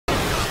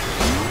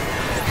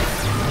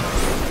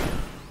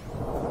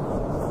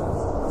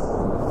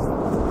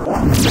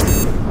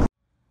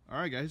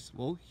Alright guys,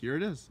 well here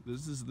it is.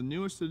 This is the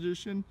newest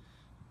edition,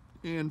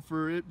 and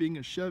for it being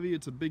a Chevy,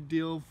 it's a big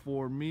deal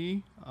for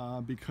me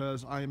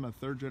because I am a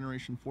third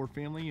generation Ford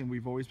family and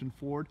we've always been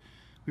Ford.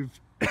 We've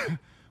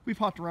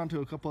hopped around to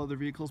a couple other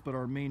vehicles, but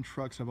our main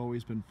trucks have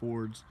always been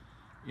Fords.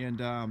 And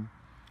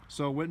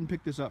so I went and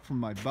picked this up from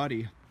my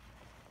buddy.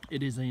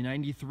 It is a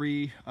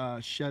 93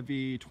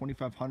 Chevy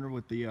 2500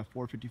 with the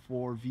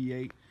 454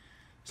 V8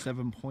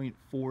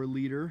 7.4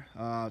 liter.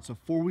 It's a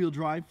four-wheel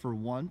drive for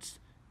once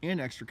and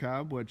extra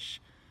cab,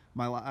 which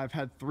I've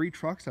had three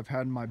trucks. I've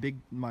had my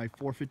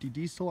 450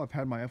 diesel, I've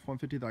had my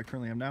F-150 that I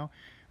currently have now,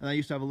 and I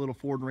used to have a little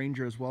Ford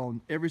Ranger as well,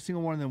 and every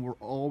single one of them were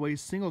always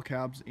single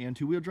cabs and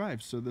two-wheel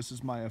drives. So this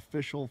is my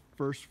official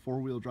first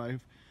four-wheel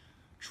drive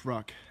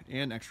truck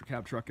and extra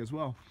cab truck as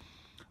well.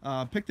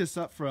 Picked this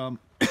up from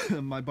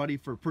my buddy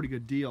for a pretty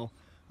good deal.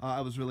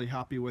 I was really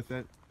happy with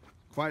it.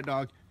 Quiet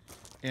dog.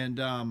 And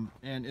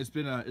it's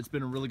been a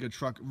really good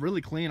truck,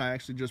 really clean. I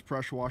actually just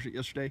pressure washed it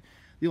yesterday.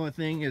 The only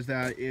thing is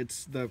that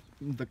it's the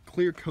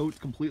clear coat's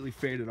completely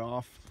faded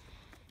off,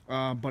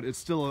 but it's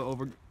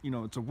still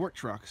it's a work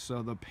truck,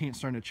 so the paint's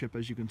starting to chip,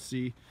 as you can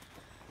see.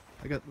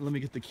 Let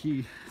me get the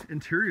key.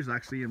 Interior is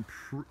actually in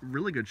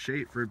really good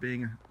shape for it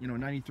being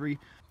 93.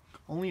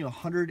 Only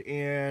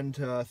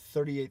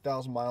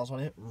 138,000 miles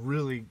on it.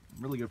 Really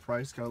good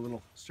price. Got a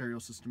little stereo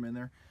system in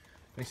there.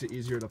 Makes it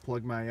easier to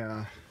plug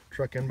my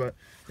truck in, but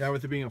yeah,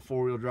 with it being a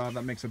four-wheel drive,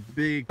 that makes a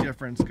big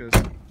difference because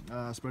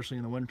especially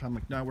in the wintertime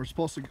like now, we're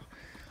supposed to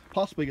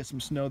possibly get some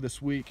snow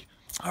this week.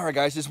 All right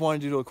guys, just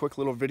wanted to do a quick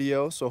little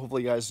video, so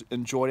hopefully you guys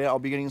enjoyed it. I'll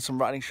be getting some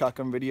riding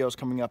shotgun videos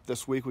coming up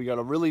this week. We got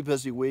a really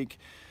busy week.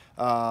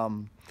 We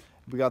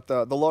got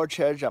the large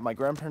hedge at my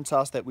grandparents'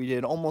 house that we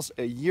did almost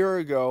a year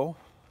ago,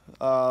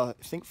 I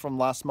think from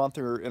last month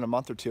or in a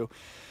month or two.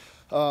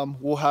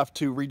 We'll have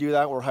to redo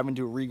that. We're having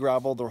to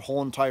re-gravel their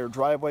whole entire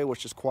driveway,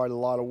 which is quite a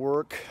lot of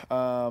work.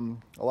 A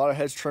lot of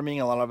hedge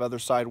trimming, a lot of other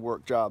side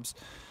work jobs.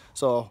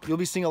 So you'll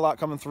be seeing a lot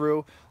coming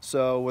through.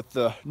 So with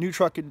the new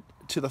truck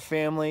to the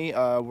family,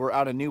 we're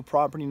at a new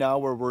property now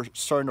where we're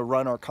starting to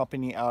run our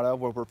company out of,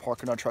 where we're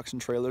parking our trucks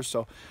and trailers.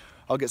 So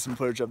I'll get some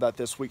footage of that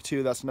this week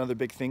too. That's another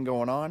big thing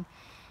going on.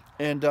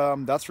 And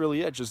that's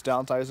really it, just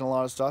downsizing a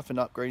lot of stuff and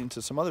upgrading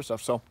to some other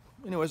stuff. So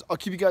anyways, I'll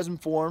keep you guys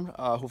informed.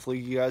 Hopefully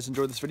you guys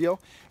enjoyed this video,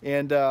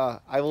 and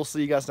I will see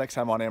you guys next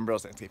time on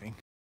Ambro's Landscaping.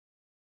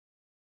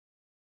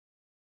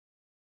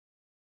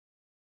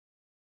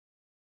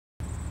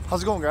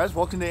 How's it going, guys?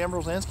 Welcome to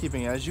Ambro's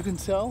Landscaping. As you can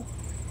tell,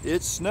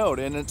 it snowed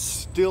and it's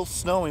still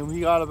snowing.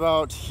 We got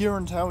about, here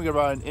in town, we got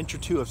about an inch or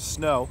two of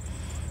snow.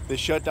 They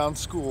shut down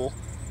school,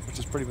 which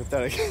is pretty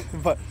pathetic.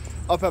 But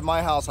up at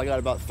my house, I got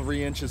about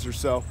 3 inches or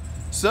so.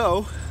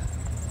 So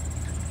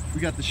we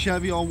got the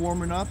Chevy all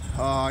warming up.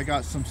 I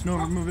got some snow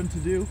removing to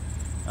do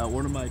at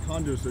one of my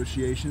condo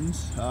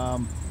associations.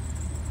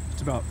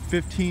 It's about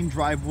 15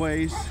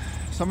 driveways.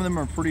 Some of them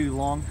are pretty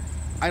long.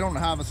 I don't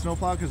have a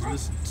snowplow because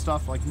this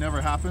stuff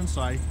never happens,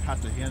 so I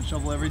have to hand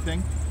shovel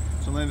everything.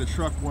 So I'm letting the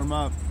truck warm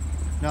up.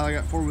 Now that I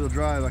got four-wheel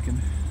drive, I can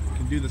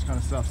do this kind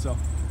of stuff. So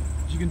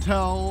as you can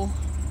tell,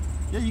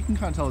 yeah, you can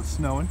kind of tell it's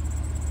snowing.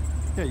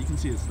 Yeah, you can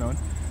see it's snowing.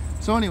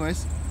 So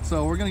anyways,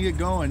 so we're gonna get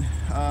going.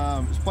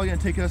 It's probably gonna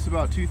take us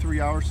about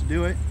 2-3 hours to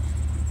do it,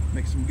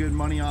 make some good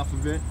money off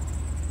of it,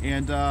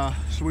 and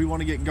so we want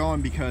to get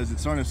going because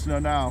it's starting to snow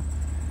now,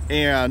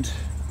 and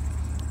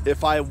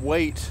if I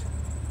wait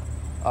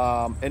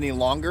any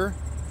longer,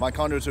 my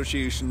condo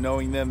association,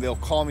 knowing them, they'll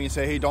call me and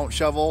say, hey, don't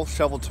shovel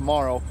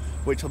tomorrow,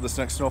 wait till this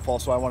next snowfall.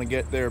 So I want to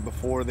get there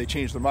before they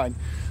change their mind.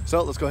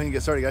 So let's go ahead and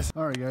get started, guys.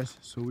 All right guys,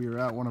 so we are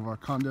at one of our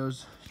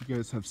condos. You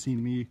guys have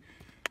seen me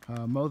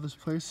mow this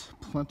place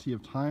plenty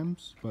of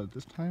times, but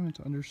this time it's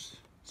under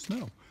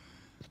snow.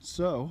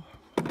 So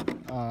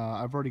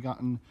I've already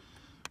gotten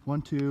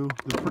they're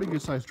pretty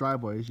good sized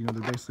driveways.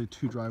 They're basically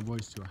two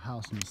driveways to a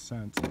house in a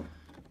sense,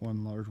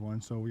 one large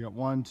one. So we got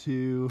 1,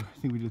 2, I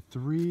think we did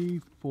 3,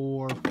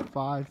 4,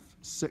 5,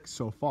 6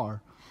 so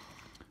far.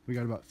 We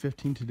got about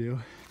 15 to do.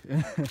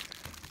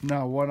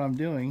 Now what I'm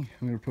doing,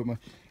 I'm gonna put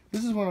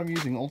this is what I'm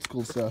using, old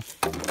school stuff.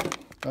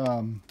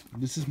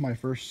 This is my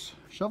first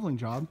shoveling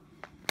job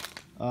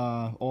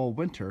all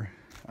winter,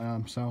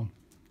 so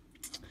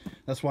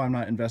that's why I'm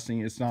not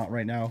investing. It's not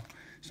right now,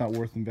 it's not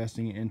worth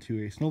investing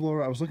into a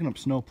snowblower. I was looking up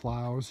snow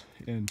plows,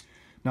 and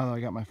now that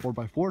I got my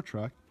 4x4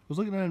 truck, I was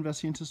looking at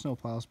investing into snow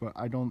plows, but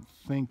I don't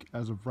think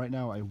as of right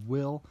now I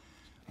will.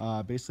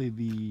 Basically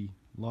the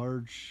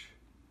large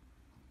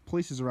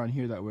places around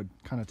here that would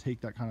kind of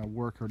take that kind of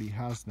work already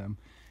has them,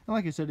 and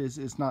like I said,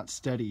 it's not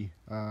steady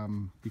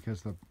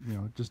because it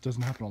just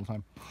doesn't happen all the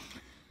time.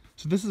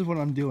 So this is what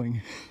I'm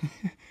doing.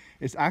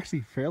 It's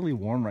actually fairly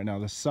warm right now.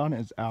 The sun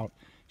is out.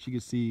 As you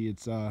can see,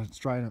 it's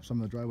drying up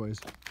some of the driveways.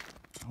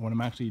 What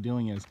I'm actually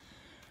doing is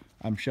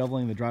I'm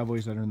shoveling the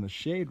driveways that are in the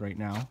shade right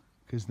now,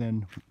 because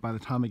then by the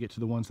time I get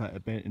to the ones that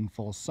have been in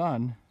full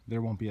sun,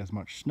 there won't be as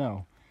much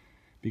snow.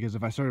 Because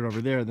if I started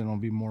over there, then there'll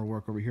be more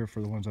work over here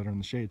for the ones that are in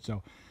the shade. So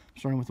I'm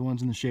starting with the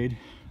ones in the shade,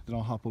 then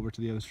I'll hop over to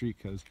the other side of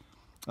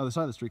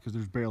the street because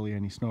there's barely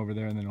any snow over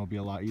there, and then it'll be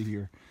a lot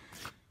easier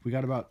We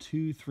got about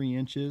 2-3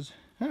 inches,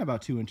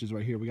 about 2 inches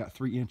right here. We got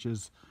 3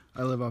 inches.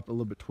 I live up a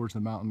little bit towards the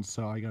mountains,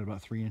 so I got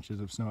about 3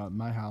 inches of snow at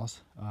my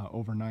house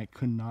overnight.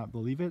 Could not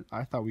believe it.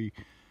 I thought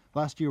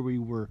last year we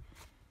were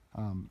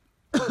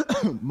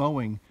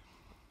mowing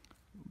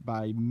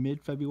by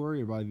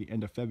mid-February or by the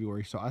end of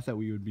February, so I thought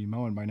we would be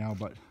mowing by now,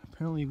 but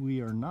apparently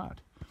we are not.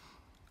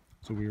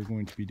 So we are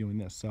going to be doing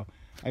this. So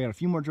I got a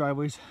few more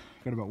driveways.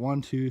 I got about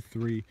 1, 2,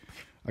 3.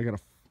 I got a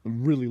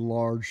really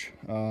large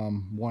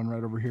one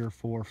right over here,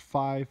 4,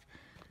 5,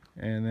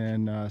 and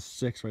then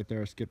 6 right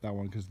there. I skipped that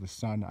one because of the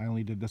sun. I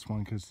only did this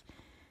one because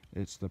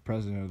it's the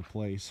president of the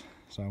place,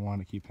 so I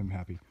want to keep him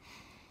happy.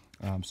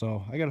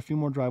 So I got a few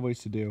more driveways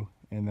to do,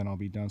 and then I'll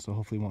be done, so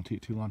hopefully it won't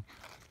take too long.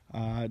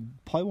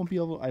 Probably won't be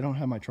able, I don't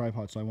have my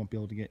tripod, so I won't be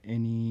able to get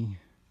any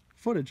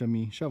footage of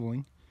me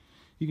shoveling.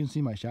 You can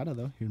see my shadow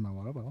though. Here's my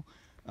water bottle.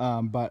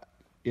 But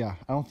yeah,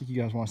 I don't think you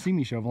guys want to see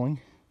me shoveling.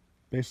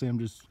 Basically, I'm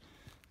just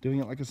doing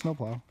it like a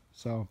snowplow.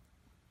 So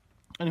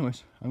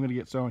anyways, I'm gonna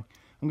get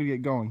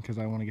going because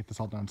I want to get this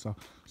all done. So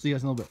see you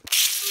guys in a little bit.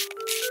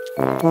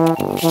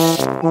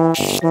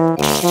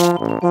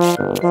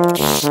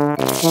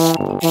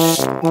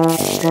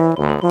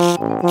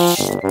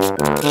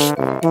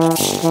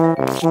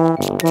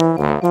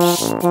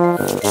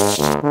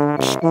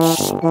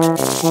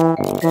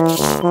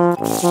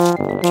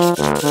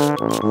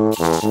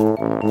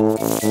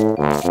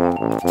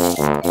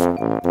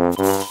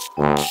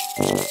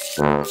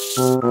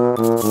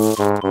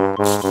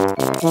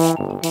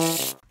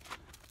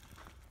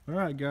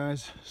 Alright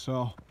guys,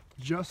 so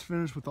just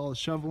finished with all the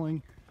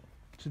shoveling.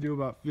 To do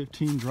about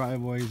 15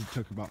 driveways, it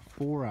took about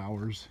 4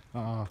 hours.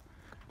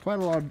 Quite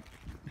a lot.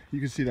 You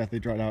can see that they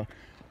dried out.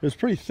 It was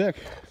pretty thick,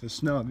 the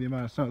snow, the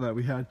amount of snow that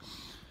we had.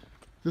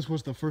 This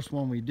was the first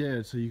one we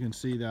did, so you can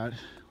see that.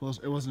 Well,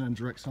 it wasn't in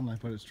direct sunlight,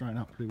 but it's drying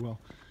out pretty well.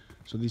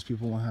 So these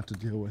people won't have to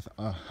deal with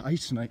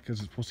ice tonight because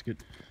it's supposed to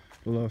get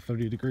below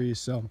 30 degrees.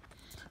 So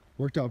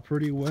worked out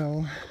pretty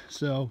well.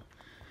 So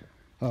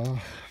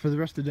for the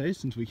rest of the day,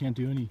 since we can't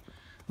do any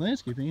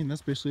landscaping, and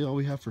that's basically all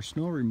we have for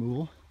snow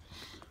removal,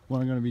 what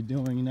I'm going to be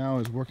doing now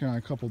is working on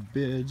a couple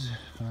bids,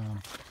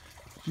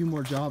 a few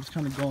more jobs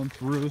kind of going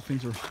through.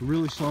 Things are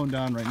really slowing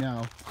down right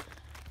now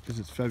because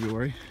it's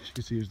February. As you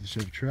can see, here's the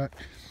Chevy truck.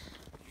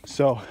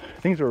 So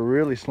things are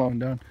really slowing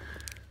down.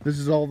 This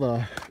is all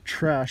the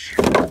trash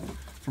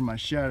from my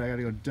shed I got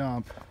to go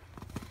dump.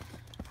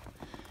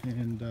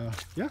 And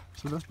yeah,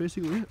 so that's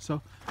basically it.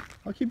 So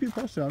I'll keep you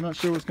posted. I'm not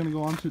sure what's going to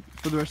go on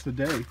for the rest of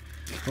the day,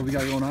 what we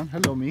got going on.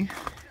 Hello, me.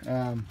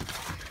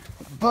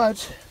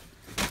 But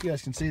you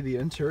guys can see the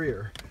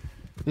interior.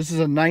 This is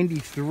a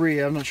 93.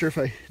 I'm not sure if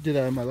I did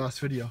that in my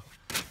last video,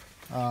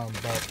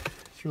 but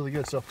it's really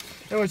good. So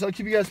anyways, I'll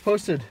keep you guys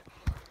posted.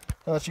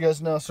 I'll let you guys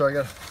know. Sorry,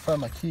 I gotta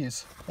find my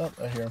keys. Oh,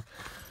 I hear them.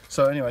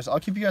 So anyways, I'll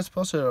keep you guys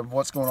posted of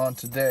what's going on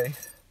today.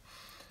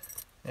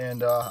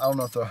 And I don't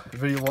know if the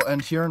video will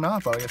end here or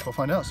not, but I guess we'll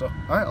find out. So all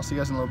right, I'll see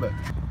you guys in a little bit.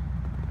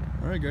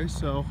 All right guys,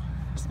 so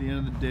it's the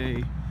end of the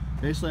day.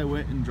 Basically I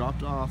went and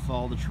dropped off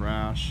all the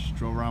trash,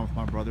 drove around with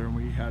my brother, and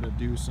we had to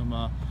do some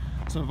of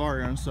our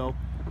errands. So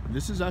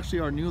this is actually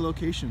our new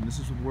location. This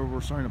is where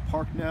we're starting to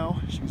park now.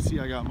 As you can see,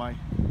 I got my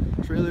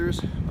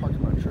trailers,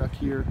 parking my truck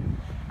here,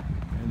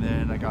 and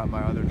then I got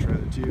my other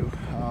trailer too.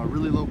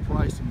 Really low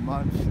price a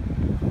month.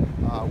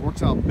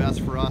 Works out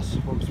best for us.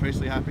 What was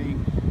basically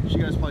happening, as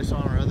you guys probably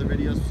saw in our other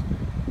videos,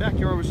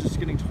 backyard was just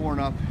getting torn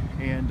up,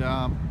 and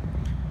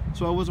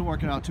so it wasn't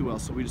working out too well.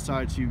 So we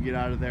decided to get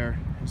out of there.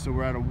 And so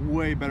we're at a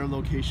way better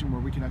location where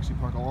we can actually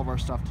park all of our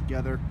stuff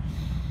together.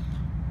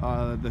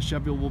 The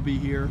Chevy will be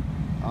here.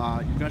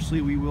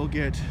 Eventually we will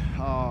get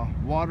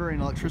water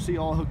and electricity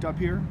all hooked up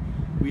here.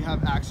 We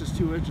have access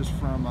to it just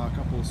from a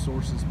couple of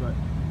sources, but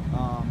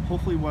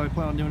hopefully what I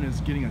plan on doing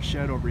is getting a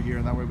shed over here,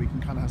 and that way we can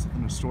kind of have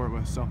something to store it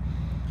with. So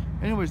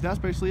anyways, that's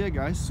basically it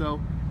guys.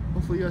 So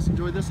hopefully you guys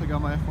enjoyed this. I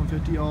got my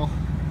F-150 all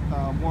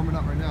warming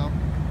up right now,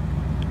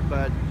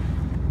 but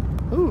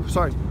ooh,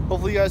 sorry.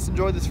 Hopefully you guys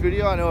enjoyed this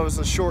video. I know it was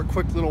a short,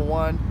 quick little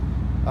one,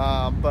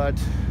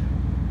 but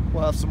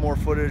we'll have some more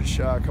footage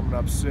coming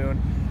up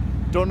soon.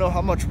 Don't know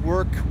how much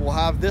work we'll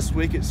have this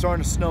week. It's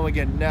starting to snow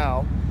again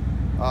now,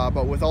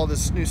 but with all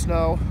this new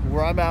snow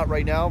where I'm at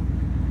right now,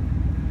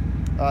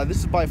 this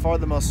is by far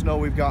the most snow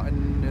we've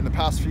gotten in the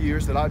past few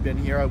years that I've been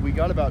here. We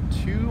got about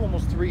 2,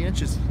 almost 3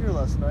 inches here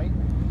last night,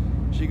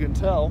 as you can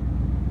tell.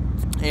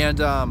 And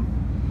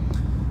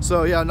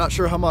so yeah, I'm not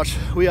sure how much.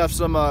 We have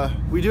some,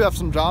 we do have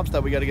some jobs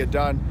that we got to get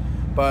done,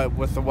 but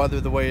with the weather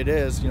the way it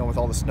is, you know, with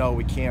all the snow,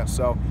 we can't.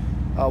 So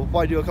we'll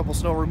probably do a couple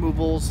snow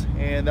removals,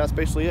 and that's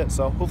basically it.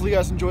 So hopefully you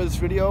guys enjoy this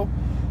video.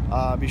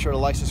 Be sure to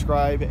like,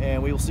 subscribe,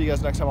 and we will see you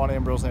guys next time on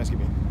Ambro's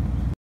Landscaping.